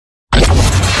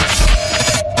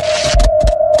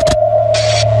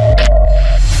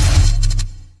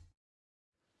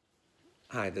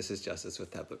Hi, this is Justice with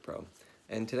Tablet Pro,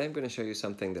 and today I'm going to show you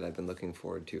something that I've been looking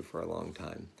forward to for a long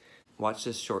time. Watch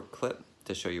this short clip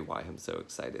to show you why I'm so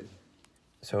excited.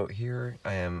 So here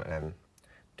I am, I'm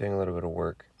doing a little bit of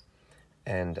work,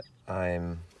 and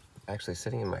I'm actually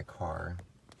sitting in my car.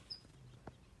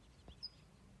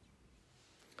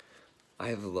 I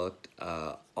have looked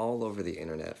all over the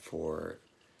internet for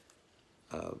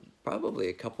probably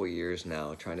a couple years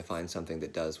now, trying to find something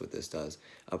that does what this does.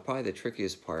 Probably the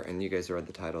trickiest part, and you guys read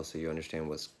the title so you understand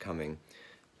what's coming,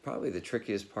 probably the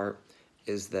trickiest part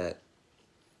is that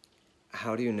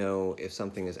how do you know if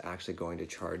something is actually going to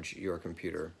charge your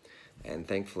computer? And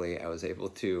thankfully I was able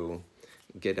to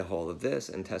get a hold of this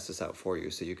and test this out for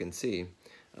you. So you can see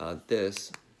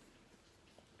this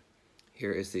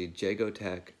here is the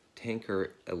Jagotech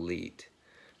Tanker Elite,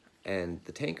 and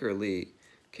the Tanker Elite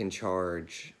can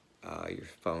charge your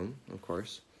phone, of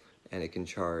course, and it can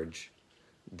charge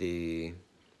the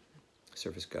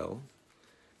Surface Go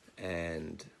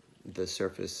and the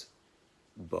Surface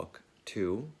Book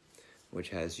 2, which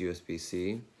has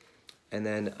USB-C, and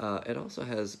then it also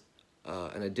has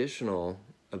an additional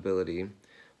ability,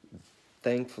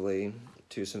 thankfully,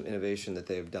 to some innovation that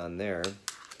they've done there.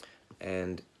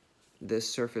 And this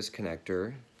Surface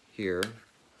connector here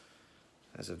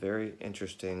has a very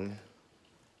interesting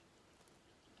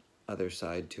other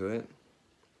side to it.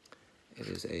 It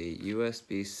is a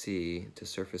USB-C to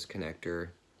Surface connector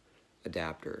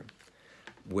adapter,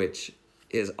 which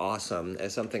is awesome.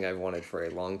 It's something I've wanted for a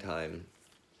long time.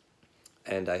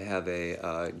 And I have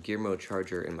a gear mode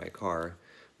charger in my car,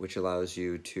 which allows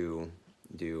you to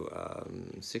do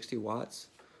 60 watts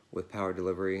with power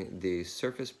delivery. The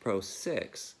Surface Pro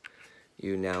 6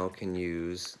 you now can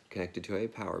use connected to a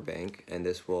power bank, and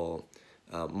this will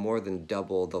more than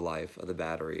double the life of the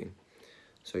battery.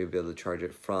 So you'll be able to charge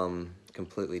it from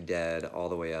completely dead all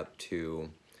the way up to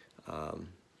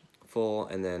full,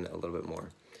 and then a little bit more.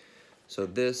 So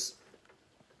this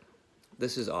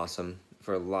is awesome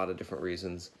for a lot of different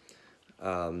reasons.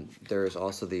 There's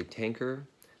also the Tanker.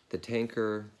 The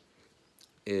Tanker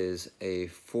is a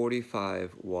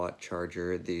 45 watt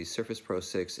charger. The Surface Pro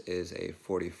 6 is a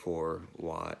 44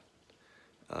 watt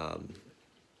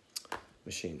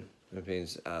machine. It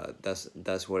means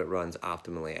that's what it runs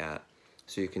optimally at.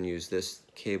 So you can use this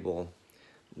cable,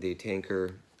 the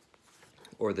Tanker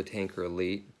or the Tanker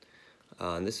Elite.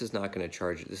 And this is not going to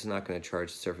charge. This is not going to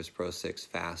charge the Surface Pro 6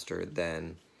 faster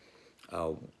than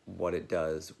what it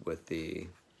does with the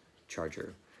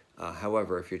charger.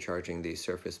 However, if you're charging the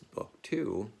Surface Book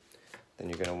 2, then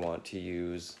you're going to want to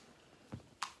use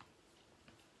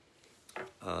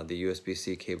the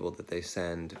USB-C cable that they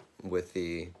send with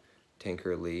the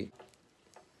Tanker Elite.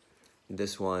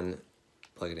 This one,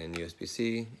 plug it in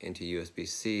USB-C into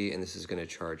USB-C, and this is going to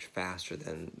charge faster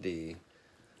than the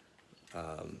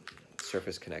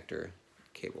Surface connector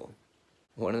cable.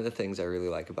 One of the things I really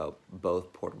like about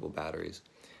both portable batteries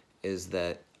is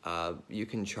that you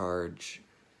can charge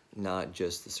not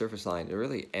just the Surface Line, but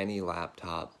really any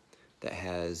laptop that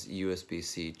has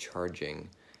USB-C charging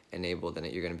enabled in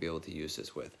it, you're going to be able to use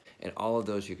this with. And all of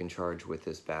those you can charge with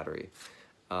this battery,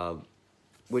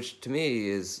 which to me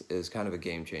is kind of a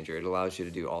game changer. It allows you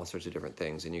to do all sorts of different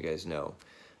things, and you guys know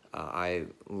I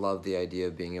love the idea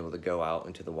of being able to go out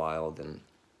into the wild and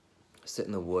sit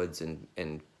in the woods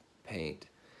and paint.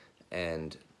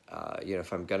 And you know,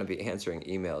 if I'm going to be answering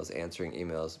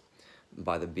emails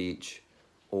by the beach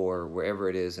or wherever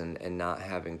it is, and not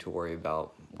having to worry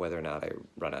about whether or not I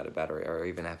run out of battery, or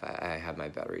even if I have my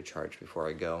battery charged before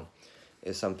I go,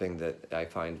 is something that I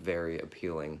find very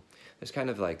appealing. It's kind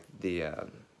of like the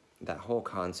that whole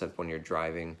concept when you're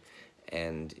driving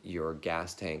and your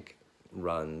gas tank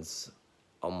runs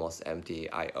almost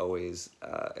empty. I always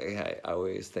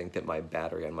think that my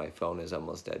battery on my phone is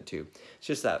almost dead too. It's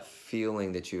just that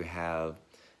feeling that you have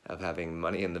of having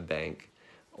money in the bank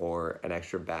or an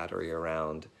extra battery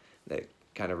around that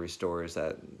kind of restores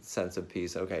that sense of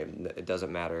peace. Okay, it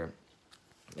doesn't matter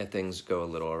if things go a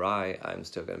little awry, I'm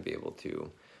still going to be able to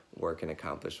work and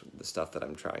accomplish the stuff that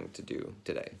I'm trying to do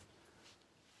today.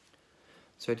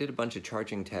 So I did a bunch of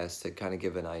charging tests to kind of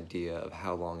give an idea of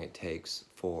how long it takes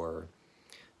for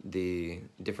the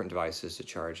different devices to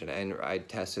charge. And I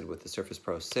tested with the Surface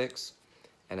Pro 6,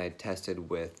 and I tested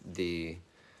with the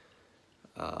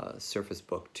Surface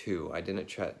Book 2. I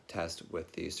didn't test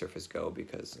with the Surface Go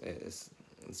because it's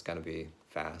going to be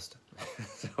fast.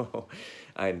 So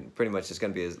pretty much it's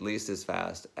going to be at least as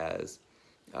fast as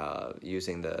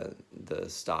using the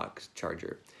stock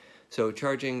charger. So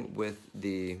charging with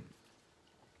the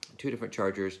two different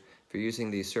chargers, if you're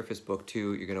using the Surface Book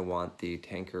 2, you're going to want the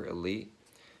Tanker Elite,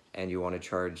 and you want to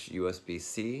charge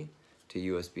USB-C to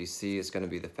USB-C. It's going to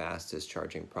be the fastest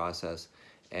charging process,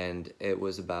 and it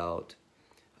was about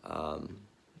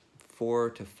 4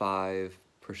 to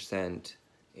 5%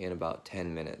 in about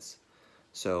 10 minutes.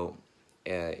 So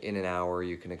in an hour,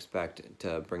 you can expect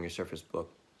to bring your Surface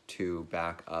Book 2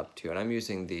 back up to, and I'm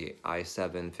using the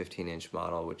i7 15-inch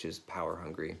model, which is power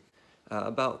hungry,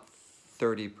 about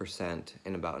 30%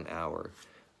 in about an hour,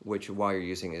 which while you're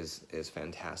using is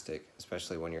fantastic,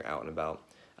 especially when you're out and about.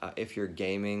 If you're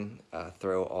gaming,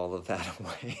 throw all of that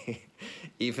away.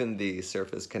 Even the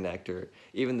Surface connector,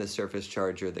 even the Surface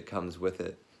charger that comes with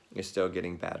it, you're still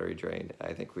getting battery drained.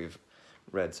 I think we've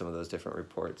read some of those different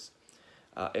reports.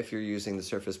 If you're using the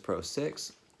Surface Pro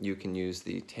 6, you can use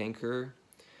the tanker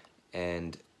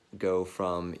and go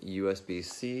from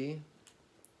USB-C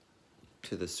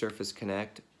to the Surface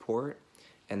Connect port,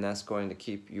 and that's going to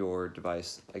keep your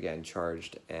device, again,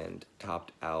 charged and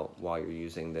topped out while you're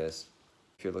using this.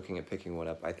 If you're looking at picking one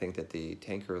up, I think that the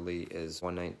Tanker Elite is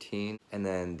 $119, and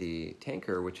then the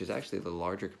Tanker, which is actually the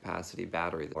larger capacity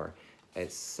battery,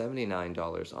 it's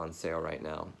 $79 on sale right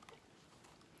now.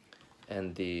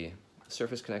 And the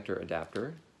Surface Connector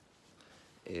adapter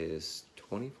is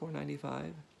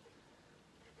 $24.95.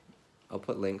 I'll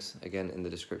put links, again, in the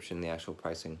description, the actual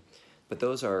pricing. But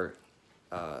those are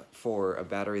for a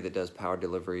battery that does power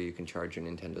delivery. You can charge your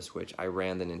Nintendo Switch. I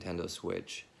ran the Nintendo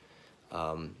Switch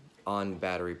on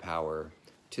battery power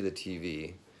to the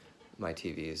TV. My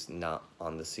TV is not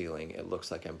on the ceiling. It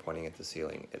looks like I'm pointing at the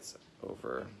ceiling. It's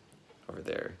over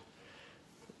there.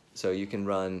 So you can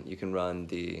run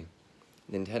the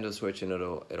Nintendo Switch, and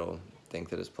it'll think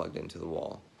that it's plugged into the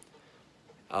wall.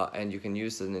 And you can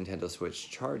use the Nintendo Switch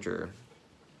charger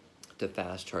to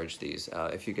fast charge these.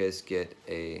 If you guys get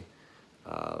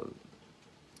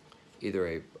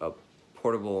either a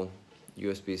portable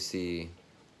USB-C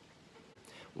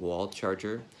wall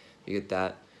charger, you get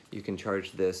that. You can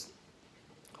charge this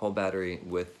whole battery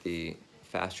with the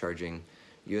fast charging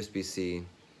USB-C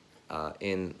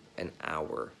in an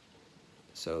hour.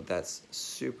 So that's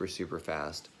super, super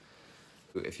fast.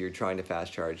 If you're trying to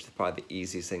fast charge, probably the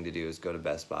easiest thing to do is go to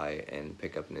Best Buy and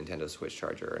pick up a Nintendo Switch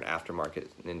charger, or an aftermarket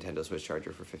Nintendo Switch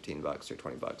charger for 15 bucks or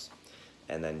 20 bucks,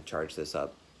 and then charge this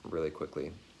up really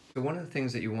quickly. So one of the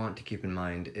things that you want to keep in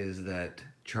mind is that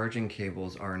charging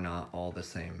cables are not all the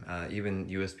same. Even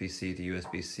USB-C to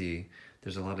USB-C,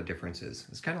 there's a lot of differences.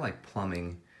 It's kind of like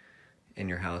plumbing in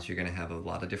your house. You're going to have a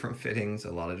lot of different fittings,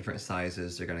 a lot of different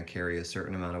sizes. They're going to carry a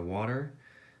certain amount of water,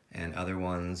 and other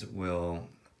ones will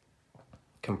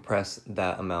compress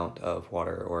that amount of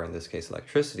water, or in this case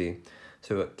electricity,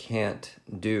 so it can't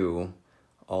do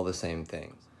all the same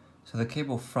things. So the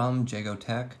cable from Jago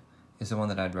Tech is the one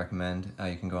that I'd recommend.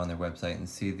 You can go on their website and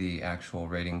see the actual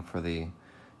rating for the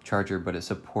charger, but it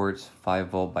supports 5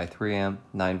 volt by 3 amp,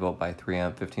 9 volt by 3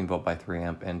 amp, 15 volt by 3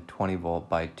 amp, and 20 volt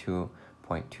by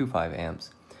 2.25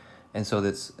 amps. And so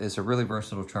it's a really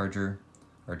versatile charger,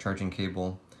 or charging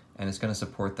cable, and it's going to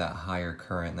support that higher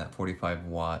current, that 45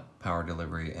 watt power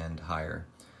delivery and higher.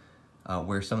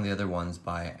 Where some of the other ones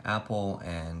by Apple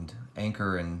and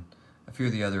Anker and a few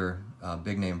of the other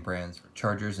big name brands for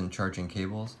chargers and charging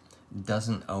cables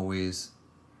doesn't always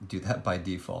do that by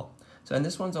default. So, and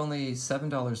this one's only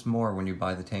 $7 more when you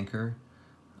buy the Tanker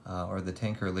or the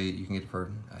Tanker Elite. You can get it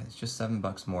for, it's just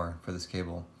 $7 more for this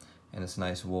cable, and it's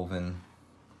nice woven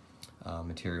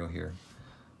material here.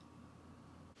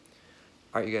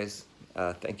 Alright, you guys,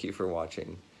 thank you for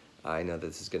watching. I know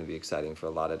this is going to be exciting for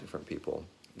a lot of different people.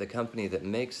 The company that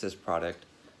makes this product,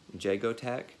 Jago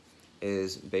Tech,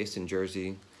 is based in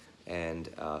Jersey, and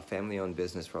family-owned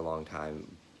business for a long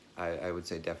time. I would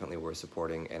say definitely worth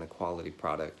supporting, and a quality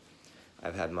product.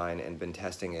 I've had mine and been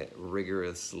testing it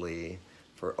rigorously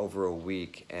for over a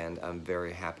week, and I'm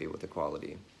very happy with the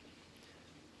quality.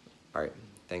 Alright,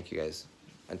 thank you guys.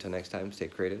 Until next time, stay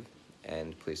creative,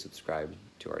 and please subscribe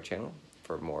to our channel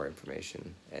for more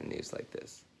information and news like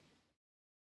this.